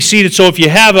seated. So if you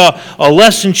have a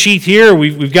lesson sheet here,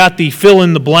 we've got the fill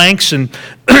in the blanks. And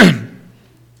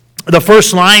the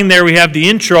first line there, we have the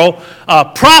intro.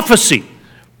 Prophecy.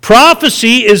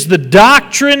 Prophecy is the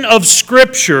doctrine of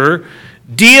Scripture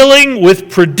dealing with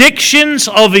predictions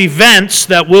of events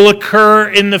that will occur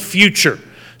in the future.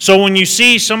 So when you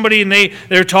see somebody and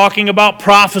they're talking about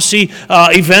prophecy,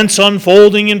 events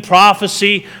unfolding in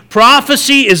prophecy,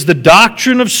 prophecy is the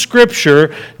doctrine of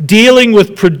Scripture dealing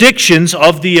with predictions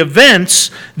of the events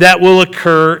that will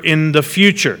occur in the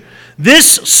future. This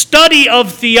study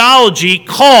of theology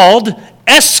called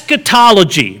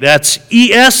eschatology, that's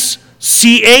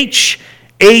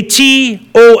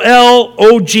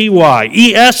E-S-C-H-A-T-O-L-O-G-Y,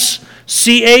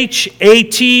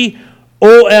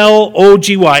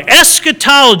 E-S-C-H-A-T-O-L-O-G-Y.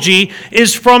 Eschatology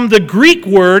is from the Greek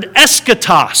word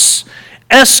eschatos.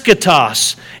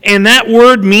 Eschatos. And that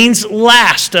word means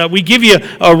last. We give you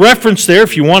a reference there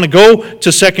if you want to go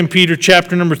to 2 Peter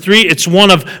chapter number 3. It's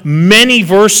one of many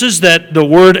verses that the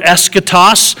word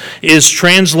eschatos is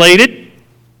translated.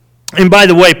 And by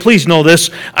the way, please know this,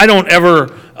 I don't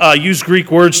ever use Greek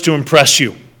words to impress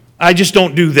you. I just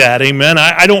don't do that, amen?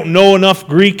 I don't know enough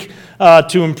Greek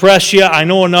to impress you. I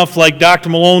know enough, like Dr.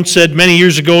 Malone said many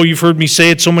years ago. You've heard me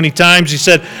say it so many times. He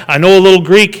said, I know a little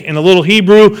Greek and a little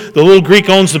Hebrew. The little Greek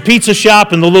owns the pizza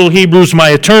shop, and the little Hebrew's my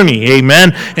attorney.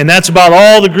 Amen? And that's about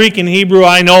all the Greek and Hebrew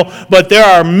I know. But there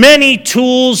are many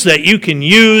tools that you can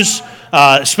use,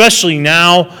 especially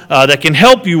now, that can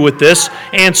help you with this.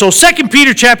 And so 2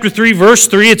 Peter chapter 3, verse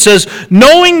 3, it says,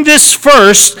 knowing this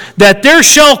first, that there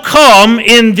shall come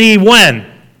in the when?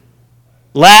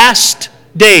 Last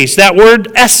days. That word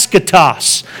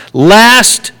eschatos.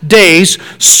 Last days,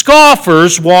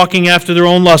 scoffers walking after their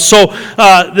own lust. So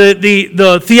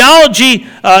the theology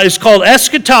is called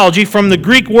eschatology from the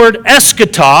Greek word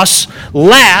eschatos,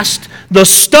 last, the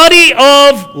study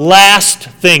of last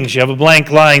things. You have a blank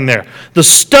line there. The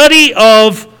study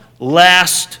of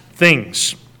last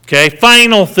things. Okay,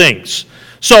 final things.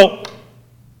 So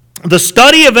the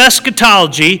study of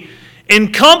eschatology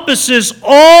encompasses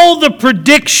all the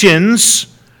predictions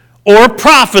or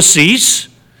prophecies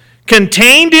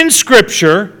contained in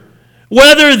Scripture,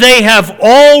 whether they have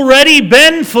already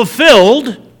been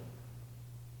fulfilled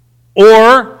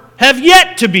or have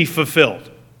yet to be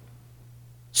fulfilled.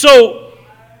 So,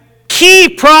 key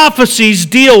prophecies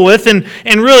deal with, and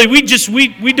really we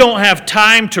don't have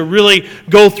time to really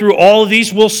go through all of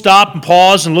these. We'll stop and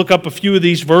pause and look up a few of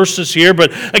these verses here.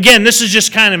 But again, this is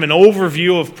just kind of an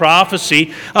overview of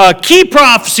prophecy. Key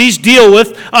prophecies deal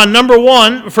with, number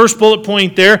one, first bullet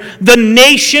point there, the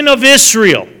nation of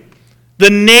Israel. The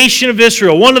nation of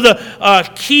Israel. One of the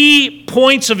key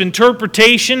points of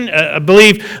interpretation, I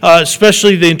believe,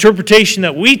 especially the interpretation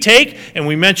that we take, and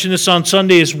we mentioned this on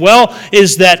Sunday as well,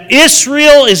 is that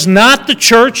Israel is not the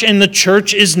church and the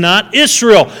church is not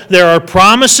Israel. There are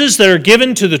promises that are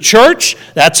given to the church.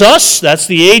 That's us. That's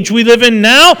the age we live in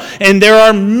now. And there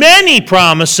are many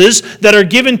promises that are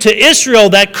given to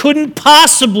Israel that couldn't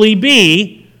possibly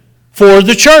be for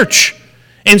the church.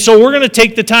 And so we're going to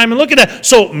take the time and look at that.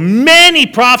 So many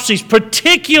prophecies,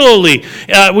 particularly,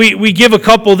 we give a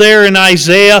couple there in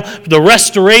Isaiah, the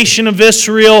restoration of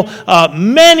Israel.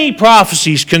 Many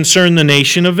prophecies concern the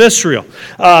nation of Israel.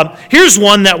 Here's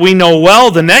one that we know well.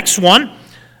 The next one,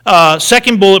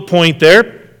 second bullet point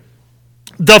there,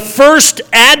 the first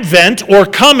advent or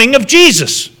coming of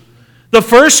Jesus. The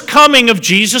first coming of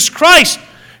Jesus Christ.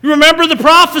 You remember the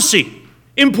prophecy,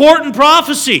 important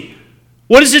prophecy.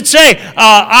 What does it say?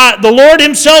 The Lord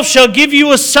himself shall give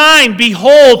you a sign.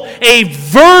 Behold, a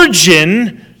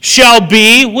virgin shall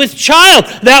be with child.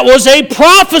 That was a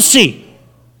prophecy.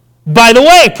 By the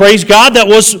way, praise God, that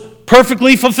was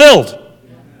perfectly fulfilled.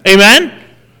 Amen?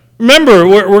 Remember,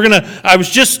 I was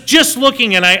just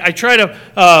looking, and I try to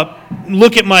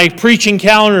look at my preaching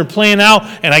calendar and plan out,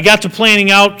 and I got to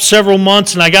planning out several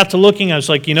months, and I got to looking, I was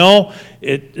like,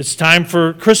 it's time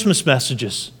for Christmas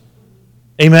messages.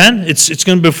 Amen? It's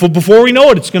going to be, before we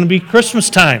know it, it's going to be Christmas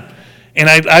time. And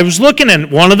I was looking,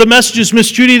 and one of the messages,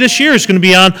 Miss Judy, this year is going to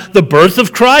be on the birth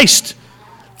of Christ.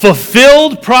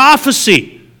 Fulfilled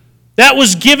prophecy. That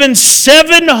was given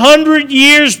 700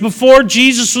 years before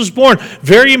Jesus was born.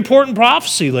 Very important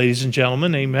prophecy, ladies and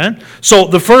gentlemen. Amen? So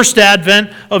the first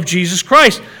advent of Jesus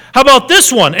Christ. How about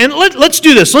this one? And let's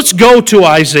do this. Let's go to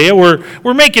Isaiah.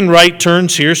 We're making right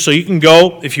turns here, so you can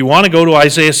go, if you want to go to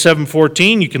Isaiah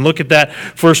 7:14, you can look at that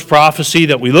first prophecy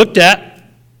that we looked at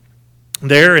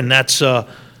there, and that's,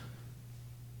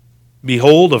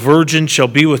 behold, a virgin shall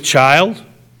be with child.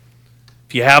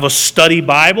 If you have a study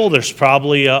Bible, there's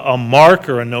probably a mark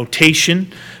or a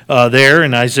notation there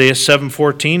in Isaiah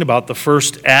 7:14 about the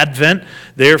first advent.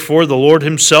 Therefore the Lord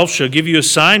himself shall give you a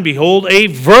sign. Behold, a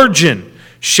virgin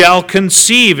shall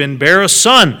conceive and bear a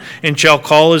son, and shall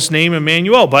call his name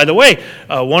Emmanuel. By the way,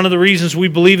 one of the reasons we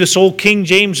believe this old King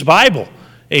James Bible,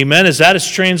 amen, is that it's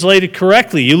translated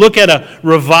correctly. You look at a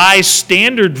Revised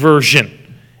Standard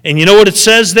Version, and you know what it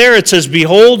says there? It says,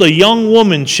 behold, a young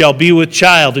woman shall be with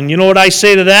child. And you know what I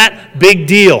say to that? Big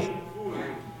deal.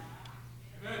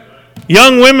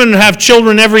 Young women have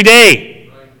children every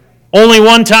day. Only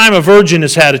one time a virgin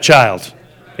has had a child.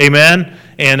 Amen?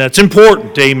 And it's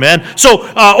important. Amen? So,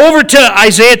 over to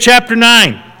Isaiah chapter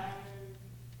 9.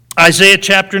 Isaiah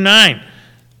chapter 9.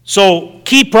 So,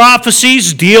 key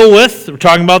prophecies deal with, we're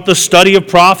talking about the study of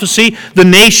prophecy, the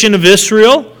nation of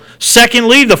Israel.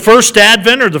 Secondly, the first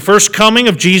advent or the first coming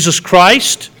of Jesus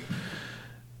Christ.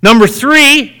 Number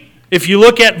 3, if you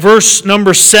look at verse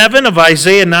number 7 of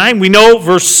Isaiah 9, we know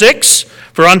verse 6,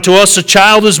 for unto us a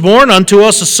child is born, unto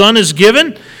us a son is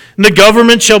given, and the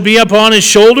government shall be upon his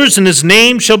shoulders, and his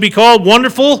name shall be called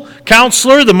Wonderful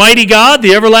Counselor, the Mighty God,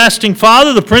 the Everlasting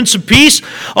Father, the Prince of Peace.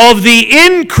 Of the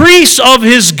increase of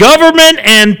his government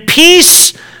and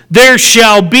peace there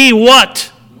shall be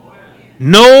what?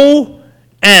 No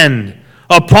end.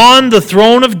 Upon the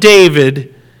throne of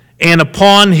David and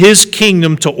upon his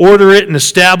kingdom, to order it and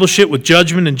establish it with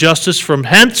judgment and justice from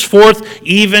henceforth,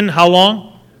 even how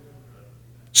long?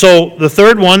 So the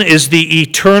third one is the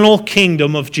eternal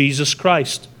kingdom of Jesus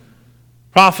Christ.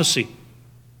 Prophecy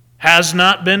has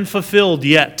not been fulfilled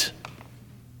yet.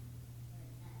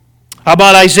 How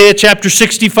about Isaiah chapter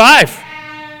 65?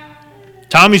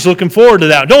 Tommy's looking forward to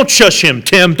that. Don't shush him,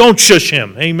 Tim. Don't shush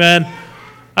him. Amen.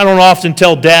 I don't often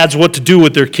tell dads what to do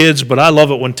with their kids, but I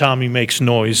love it when Tommy makes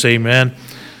noise. Amen.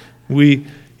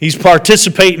 He's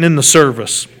participating in the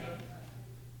service.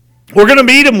 We're going to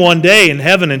meet him one day in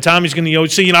heaven, and Tommy's going to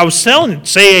see. I was telling him,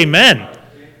 say amen.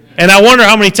 And I wonder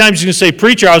how many times he's going to say,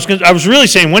 preacher. I was really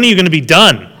saying, when are you going to be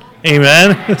done?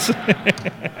 Amen.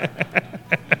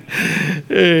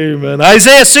 Amen.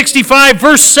 Isaiah 65,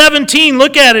 verse 17.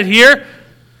 Look at it here.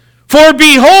 For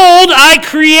behold, I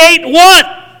create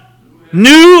what?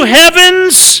 New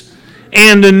heavens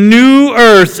and a new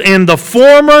earth, and the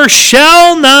former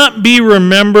shall not be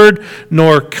remembered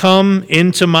nor come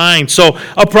into mind. So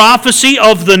a prophecy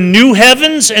of the new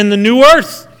heavens and the new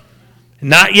earth,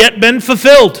 not yet been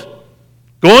fulfilled.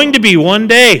 Going to be one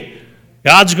day.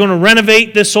 God's going to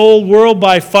renovate this old world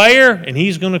by fire, and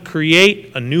he's going to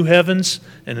create a new heavens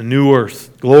and a new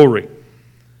earth. Glory.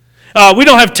 We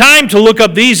don't have time to look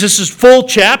up these. This is full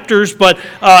chapters, but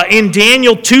in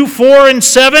Daniel 2, 4, and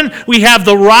 7, we have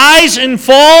the rise and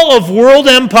fall of world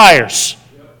empires.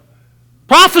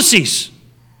 Prophecies.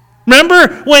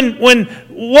 Remember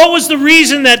what was the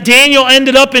reason that Daniel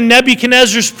ended up in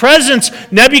Nebuchadnezzar's presence?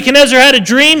 Nebuchadnezzar had a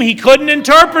dream. He couldn't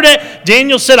interpret it.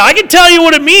 Daniel said, I can tell you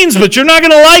what it means, but you're not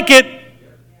going to like it.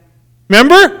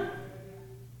 Remember?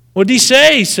 What did he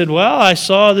say? He said, well, I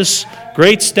saw this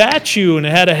great statue, and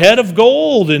it had a head of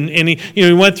gold. And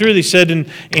he went through. He said,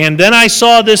 and then I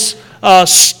saw this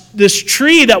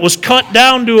tree that was cut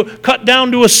down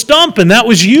to a stump, and that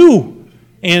was you.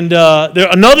 And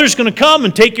another's going to come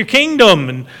and take your kingdom.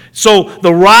 And so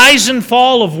the rise and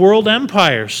fall of world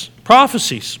empires,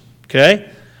 prophecies.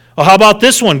 Okay. Well, how about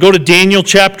this one? Go to Daniel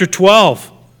chapter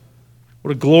 12.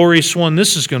 What a glorious one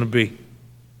this is going to be.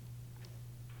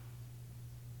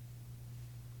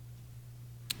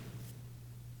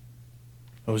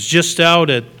 I was just out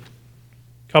a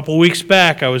couple weeks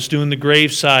back. I was doing the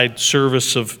graveside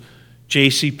service of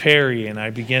J.C. Perry, and I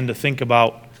began to think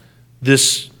about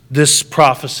this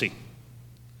prophecy.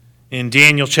 In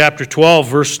Daniel chapter 12,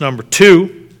 verse number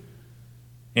 2,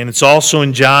 and it's also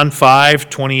in John 5,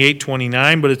 28,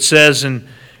 29, but it says, and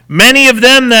many of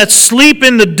them that sleep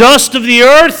in the dust of the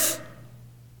earth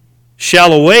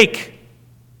shall awake,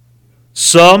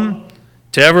 some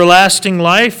to everlasting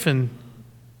life, and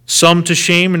some to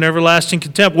shame and everlasting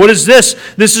contempt. What is this?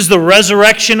 This is the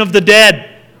resurrection of the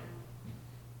dead.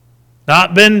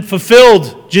 Not been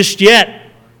fulfilled just yet.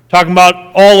 Talking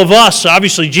about all of us.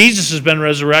 Obviously, Jesus has been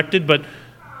resurrected, but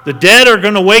the dead are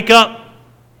going to wake up.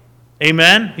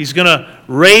 Amen? He's going to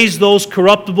raise those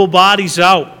corruptible bodies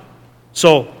out.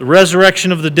 So, the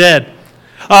resurrection of the dead.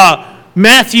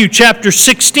 Matthew chapter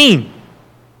 16.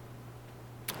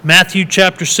 Matthew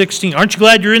chapter 16. Aren't you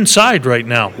glad you're inside right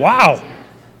now? Wow.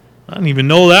 I didn't even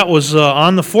know that was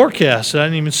on the forecast. I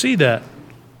didn't even see that.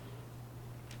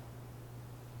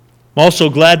 I'm also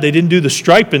glad they didn't do the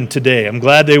striping today. I'm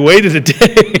glad they waited a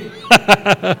day.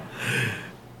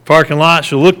 Parking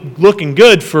lots are looking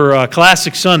good for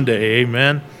Classic Sunday.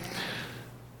 Amen.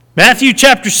 Matthew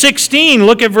chapter 16,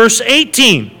 look at verse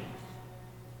 18.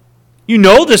 You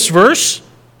know this verse.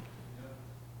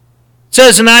 It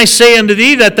says, "And I say unto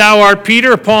thee that thou art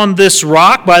Peter upon this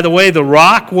rock." By the way, the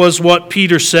rock was what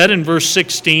Peter said in verse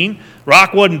 16.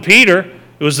 Rock wasn't Peter.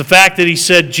 It was the fact that he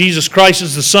said Jesus Christ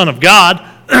is the Son of God.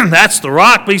 That's the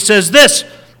rock. But he says this.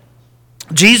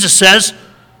 Jesus says,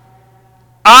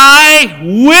 "I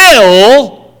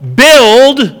will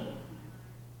build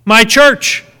my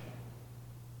church."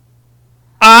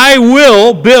 I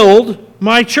will build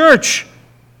my church.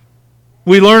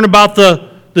 We learn about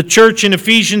the church in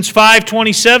Ephesians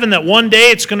 5:27, that one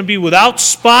day it's going to be without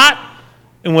spot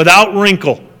and without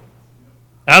wrinkle.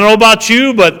 I don't know about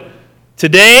you, but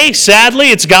today, sadly,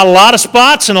 it's got a lot of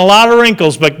spots and a lot of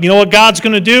wrinkles. But you know what God's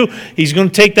going to do? He's going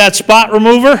to take that spot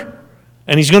remover,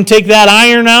 and He's going to take that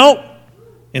iron out.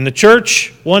 And the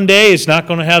church, one day, is not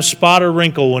going to have spot or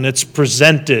wrinkle when it's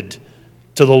presented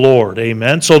to the Lord.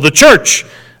 Amen. So the church,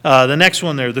 the next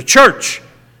one there, the church.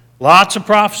 Lots of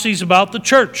prophecies about the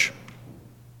church.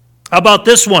 How about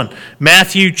this one?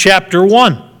 Matthew chapter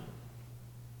 1.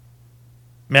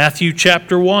 Matthew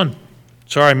chapter 1.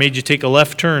 Sorry, I made you take a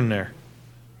left turn there.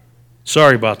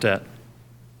 Sorry about that.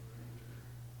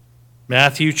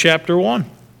 Matthew chapter 1.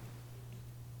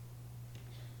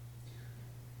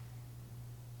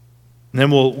 And then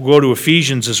we'll go to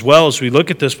Ephesians as well as we look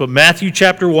at this. But Matthew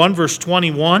chapter 1, verse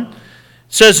 21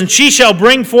 says, "And she shall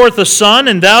bring forth a son,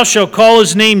 and thou shalt call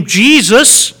his name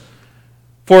Jesus,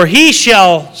 for he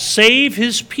shall save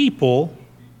his people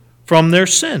from their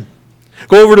sin."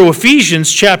 Go over to Ephesians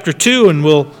chapter 2, and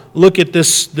we'll look at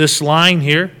this line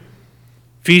here.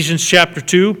 Ephesians chapter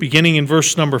 2, beginning in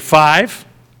verse number 5.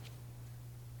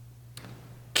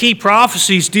 Key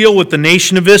prophecies deal with the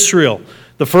nation of Israel,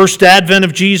 the first advent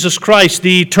of Jesus Christ,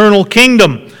 the eternal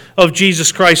kingdom of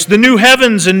Jesus Christ, the new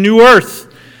heavens and new earth,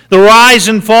 the rise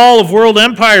and fall of world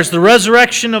empires, the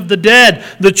resurrection of the dead,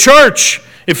 the church.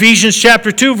 Ephesians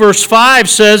chapter 2, verse 5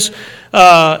 says,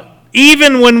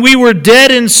 "Even when we were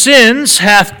dead in sins,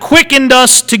 hath quickened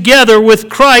us together with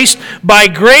Christ. By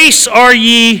grace are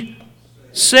ye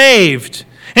saved.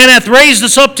 And hath raised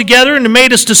us up together and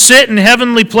made us to sit in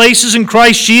heavenly places in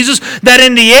Christ Jesus, that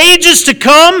in the ages to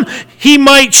come He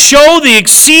might show the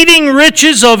exceeding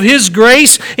riches of His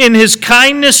grace in His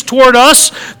kindness toward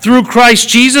us through Christ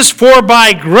Jesus. For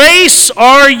by grace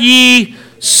are ye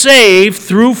saved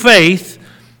through faith,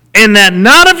 and that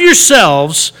not of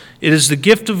yourselves, it is the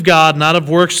gift of God, not of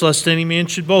works, lest any man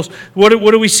should boast." What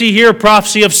do we see here? A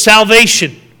prophecy of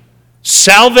salvation.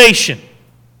 Salvation.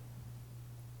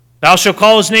 "Thou shalt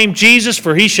call his name Jesus,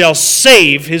 for he shall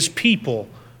save his people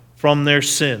from their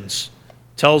sins."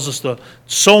 Tells us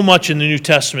so much in the New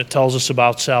Testament tells us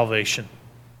about salvation.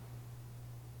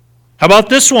 How about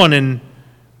this one in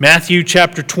Matthew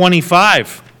chapter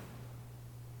 25?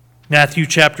 Matthew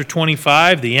chapter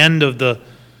 25, the end of the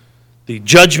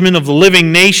judgment of the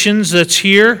living nations that's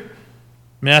here.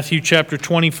 Matthew chapter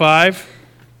 25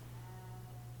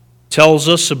 tells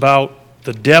us about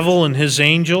the devil and his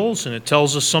angels, and it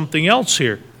tells us something else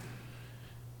here.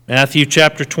 Matthew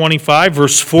chapter 25,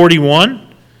 verse 41.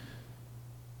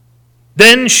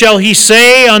 "Then shall he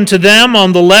say unto them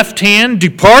on the left hand,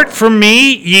 Depart from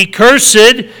me, ye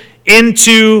cursed,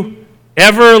 into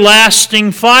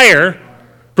everlasting fire,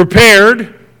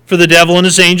 prepared for the devil and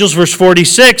his angels." Verse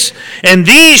 46, "And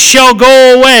these shall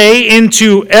go away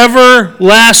into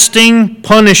everlasting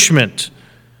punishment,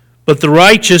 but the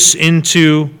righteous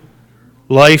into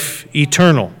life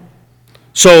eternal."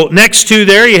 So next to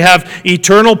there you have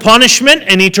eternal punishment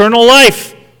and eternal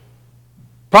life.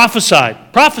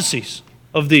 Prophecies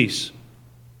of these.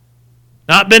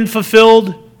 Not been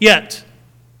fulfilled yet.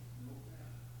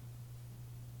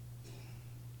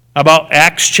 How about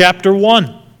Acts chapter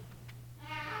 1?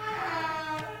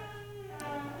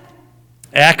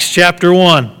 Acts chapter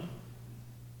 1.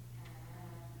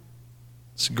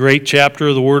 It's a great chapter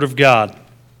of the Word of God.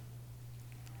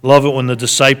 Love it when the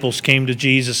disciples came to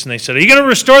Jesus and they said, "Are you going to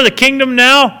restore the kingdom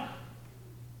now?"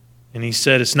 And He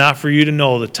said, "It's not for you to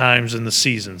know the times and the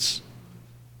seasons."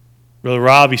 Brother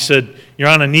Rob, he said, "You're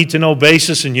on a need-to-know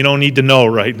basis and you don't need to know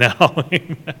right now."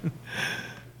 Amen.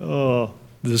 Oh,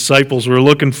 the disciples were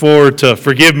looking forward to,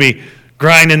 forgive me,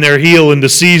 grinding their heel into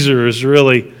Caesar's,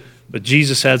 really. But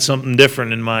Jesus had something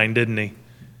different in mind, didn't He?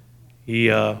 He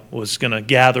was going to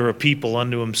gather a people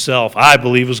unto Himself. I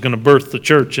believe was going to birth the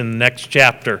church in the next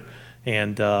chapter.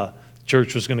 And the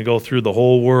church was going to go through the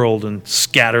whole world and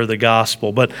scatter the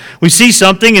gospel. But we see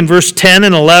something in verse 10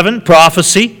 and 11,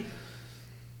 prophecy.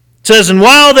 It says, "And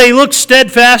while they looked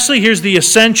steadfastly," here's the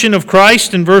ascension of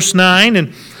Christ in verse 9,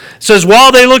 "and It says,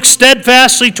 while they looked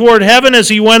steadfastly toward heaven as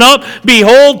he went up,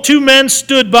 behold, two men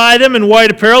stood by them in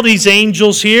white apparel, these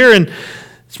angels here, and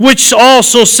which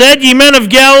also said, Ye men of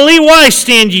Galilee, why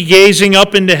stand ye gazing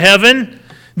up into heaven?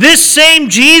 This same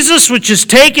Jesus which is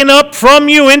taken up from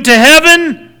you into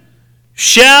heaven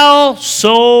shall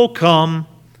so come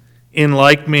in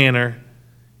like manner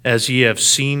as ye have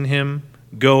seen him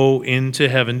go into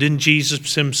heaven. Didn't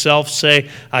Jesus himself say,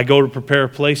 I go to prepare a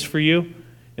place for you?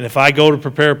 And if I go to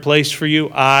prepare a place for you,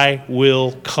 I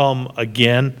will come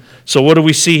again. So what do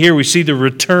we see here? We see the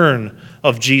return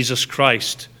of Jesus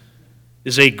Christ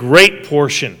is a great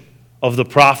portion of the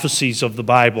prophecies of the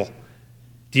Bible.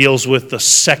 Deals with the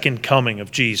second coming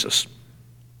of Jesus,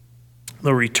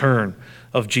 the return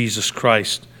of Jesus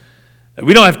Christ.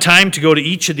 We don't have time to go to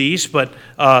each of these, but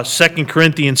 2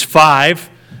 Corinthians 5,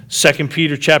 2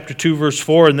 Peter chapter 2, verse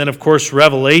 4, and then, of course,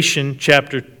 Revelation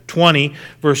chapter 20,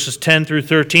 verses 10 through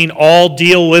 13, all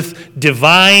deal with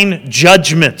divine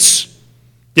judgments.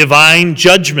 Divine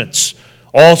judgments.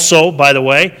 Also, by the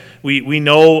way, we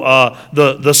know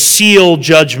the seal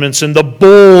judgments and the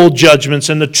bowl judgments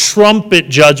and the trumpet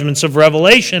judgments of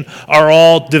Revelation are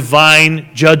all divine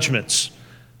judgments.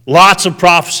 Lots of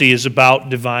prophecy is about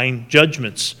divine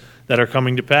judgments that are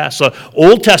coming to pass.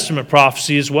 Old Testament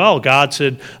prophecy as well. God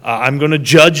said, I'm going to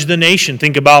judge the nation.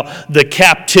 Think about the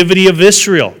captivity of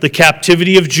Israel, the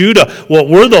captivity of Judah. What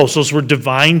were those? Those were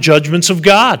divine judgments of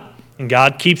God. And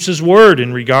God keeps his word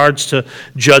in regards to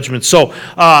judgment. So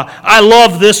I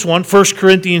love this one, 1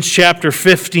 Corinthians chapter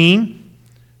 15.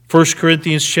 1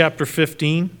 Corinthians chapter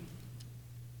 15.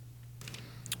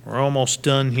 We're almost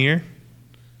done here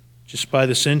just by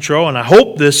this intro. And I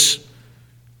hope this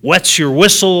wets your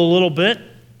whistle a little bit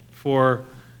for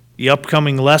the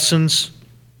upcoming lessons.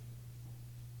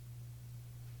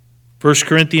 1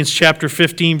 Corinthians chapter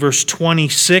 15, verse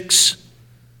 26.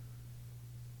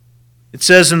 It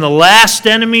says, and the last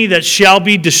enemy that shall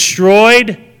be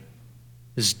destroyed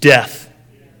is death.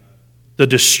 The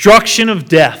destruction of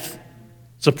death.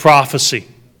 It's a prophecy.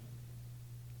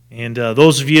 And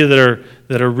those of you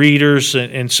that are readers,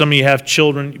 and some of you have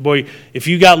children, boy, if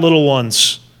you got little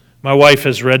ones, my wife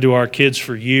has read to our kids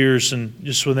for years, and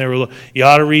just when they were little, you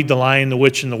ought to read The Lion, the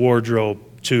Witch, and the Wardrobe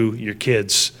to your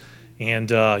kids. And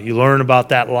you learn about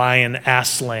that lion,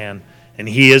 Aslan, and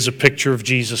he is a picture of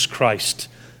Jesus Christ.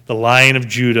 The Lion of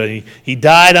Judah. He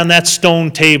died on that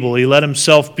stone table. He let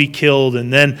himself be killed,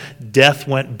 and then death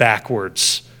went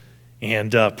backwards.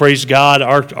 And praise God,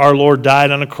 our Lord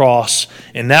died on a cross,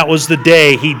 and that was the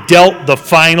day he dealt the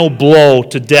final blow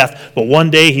to death. But one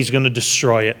day he's going to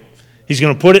destroy it. He's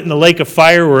going to put it in the lake of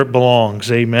fire where it belongs.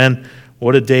 Amen.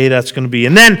 What a day that's going to be.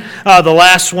 And then the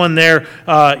last one there,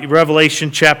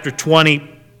 Revelation chapter 20,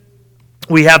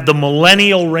 we have the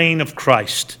millennial reign of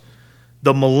Christ.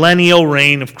 The millennial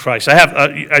reign of Christ.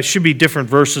 I should be different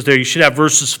verses there. You should have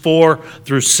verses 4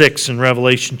 through 6 in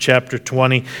Revelation chapter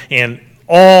 20. And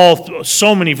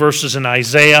so many verses in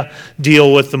Isaiah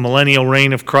deal with the millennial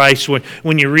reign of Christ.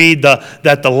 When you read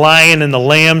that the lion and the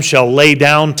lamb shall lay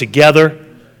down together,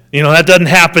 that doesn't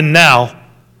happen now.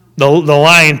 The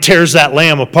lion tears that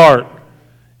lamb apart.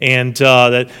 And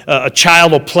that a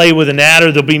child will play with an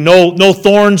adder. There'll be no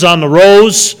thorns on the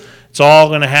rose. It's all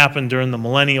going to happen during the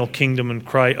millennial kingdom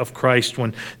of Christ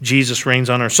when Jesus reigns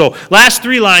on earth. So last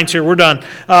three lines here, we're done.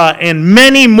 And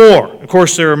many more. Of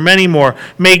course, there are many more.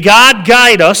 May God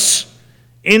guide us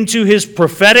into his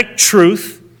prophetic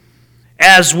truth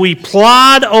as we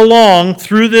plod along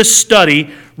through this study,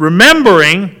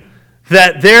 remembering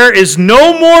that there is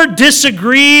no more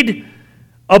disagreed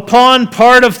upon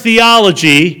part of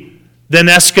theology than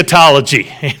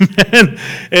eschatology. Amen.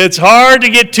 It's hard to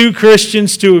get two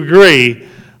Christians to agree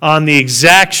on the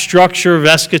exact structure of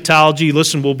eschatology.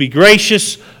 Listen, we'll be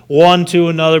gracious one to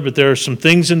another, but there are some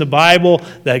things in the Bible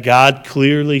that God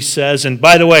clearly says. And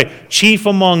by the way, chief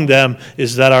among them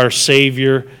is that our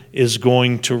Savior is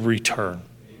going to return.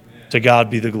 Amen. To God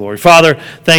be the glory. Father, thank